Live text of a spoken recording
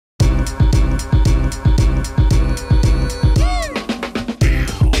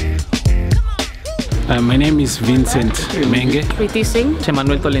My name is Vincent Menge. Riti Singh.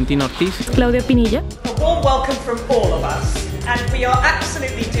 Manuel Tolentino Ortiz. Claudia Pinilla. A warm welcome from all of us, and we are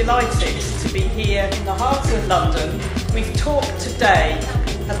absolutely delighted to be here in the heart of London. We've talked today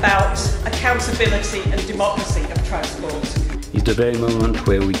about accountability and democracy of transport. It's the very moment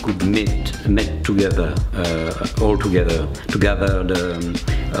where we could meet together, all together, to gather the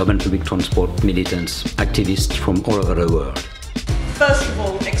urban public transport militants, activists from all over the world. First of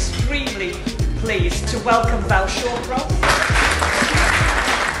all, extremely pleased to welcome Val Shawcross.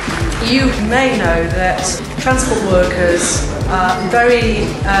 You may know that transport workers are very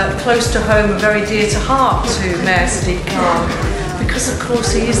close to home and very dear to heart to Mayor Sadiq Khan because, of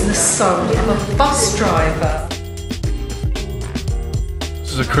course, he is the son of a bus driver.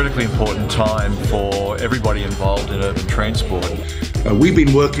 This is a critically important time for everybody involved in urban transport. We've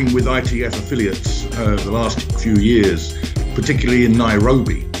been working with ITF affiliates the last few years, particularly in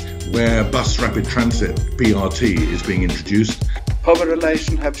Nairobi, where Bus Rapid Transit, BRT, is being introduced. Power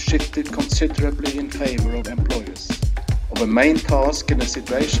relations have shifted considerably in favour of employers. Our main task in a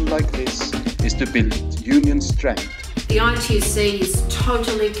situation like this is to build union strength. The ITUC is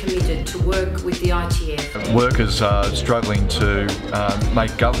totally committed to work with the ITF. Workers are struggling to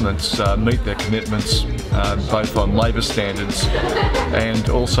make governments meet their commitments both on labour standards and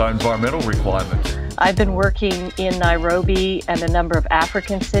also environmental requirements. I've been working in Nairobi and a number of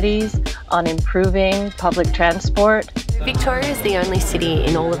African cities on improving public transport. Victoria is the only city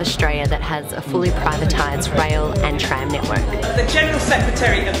in all of Australia that has a fully privatised rail and tram network. The General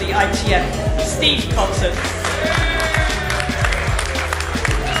Secretary of the ITF, Steve Cotton.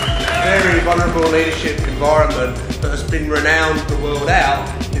 Very vulnerable leadership environment that has been renowned the world out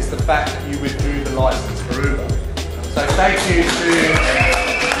is the fact that you withdrew the licence for Uber. So thank you to...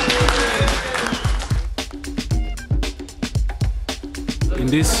 In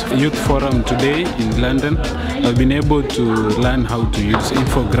this youth forum today in London, I've been able to learn how to use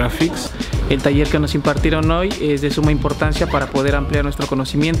infographics. El taller que nos impartieron hoy es de suma importancia para poder ampliar nuestro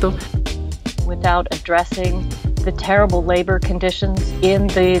conocimiento. Without addressing the terrible labor conditions in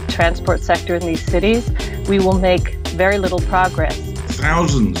the transport sector in these cities, we will make very little progress.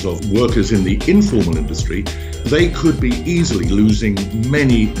 Thousands of workers in the informal industry, they could be easily losing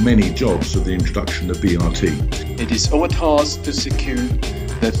many jobs with the introduction of BRT. It is our task to secure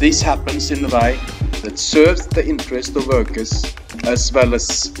that this happens in a way that serves the interest of workers as well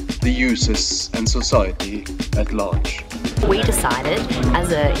as the users and society at large. We decided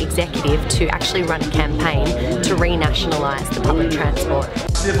as an executive to actually run a campaign to renationalise the public transport.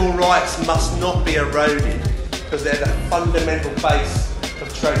 Civil rights must not be eroded because they're the fundamental base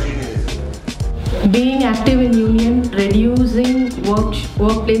of trade unionism. Being active in union, reducing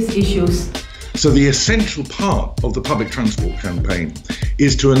workplace issues. So the essential part of the public transport campaign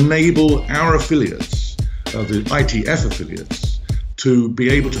is to enable our affiliates, the ITF affiliates, to be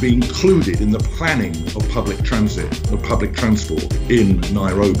able to be included in the planning of public transit, of public transport in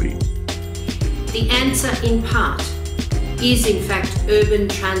Nairobi. The answer in part is in fact urban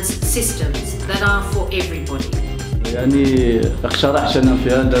transit systems that are for everybody. يعني اقترحنا في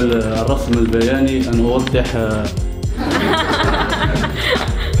هذا الرسم البياني أن أوضح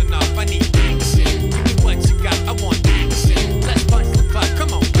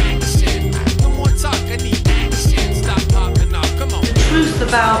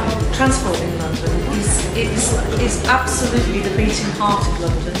About transport in London is absolutely the beating heart of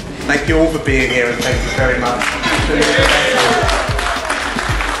London. Thank you all for being here and thank you very much.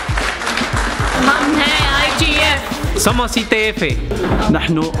 Somos ITF.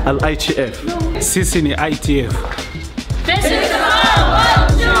 نحن ال ITF. Sisi ni ITF.